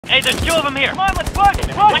Hey, there's 2 of them here. Come on, let's push!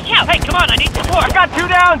 Push! Watch out! Hey, come on, I need support. I got 2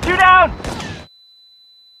 down! 2 down!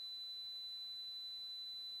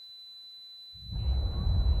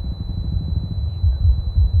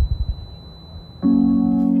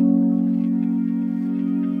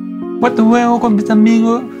 Cuando juego con mis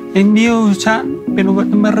amigos, envío chat, pero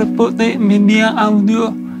cuando me reporte, me envía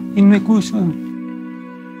audio y no escucho.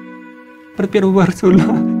 Prefiero jugar solo.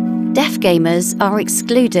 Deaf gamers are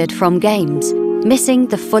excluded from games, missing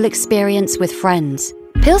the full experience with friends.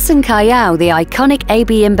 Pilsen Callao, the iconic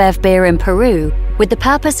AB InBev beer in Peru, with the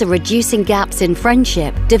purpose of reducing gaps in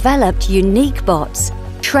friendship, developed unique bots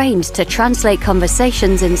trained to translate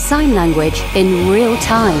conversations in sign language in real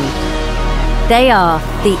time. They are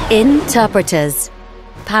the E-Nterpreters,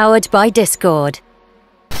 powered by Discord.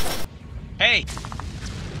 Hey,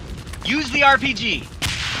 use the RPG.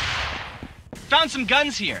 Found some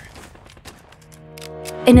guns here.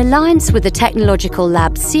 In alliance with the technological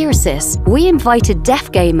lab Cirrus, we invited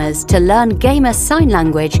deaf gamers to learn gamer sign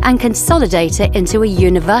language and consolidate it into a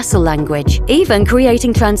universal language, even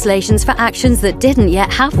creating translations for actions that didn't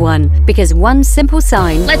yet have one, because one simple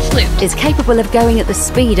sign is capable of going at the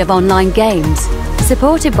speed of online games.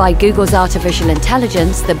 Supported by Google's artificial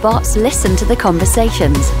intelligence, the bots listen to the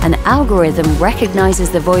conversations. An algorithm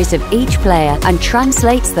recognizes the voice of each player and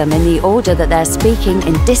translates them in the order that they're speaking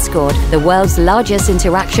in Discord, the world's largest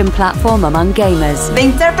interaction platform among gamers. The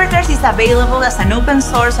Interpreters is available as an open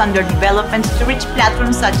source under development to reach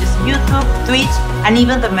platforms such as YouTube, Twitch, and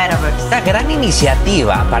even the Metaverse. Una gran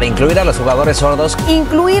iniciativa para incluir a los jugadores sordos.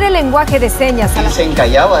 Incluir el lenguaje de señas. Pilsen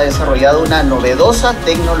Callao ha desarrollado una novedosa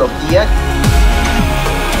tecnología.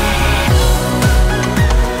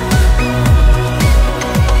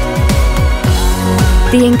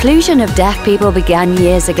 The inclusion of deaf people began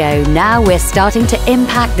years ago. Now we're starting to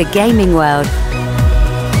impact the gaming world.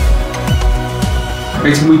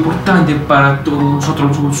 Es muy importante para todos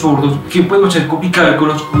nosotros los sordos que podemos comunicar con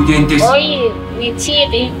los oyentes. Oye, mi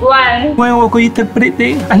chip igual. Juego con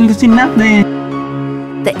intérprete alucinante.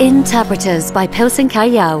 The E-Nterpreters by Pilsen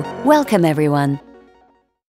Callao. Welcome everyone.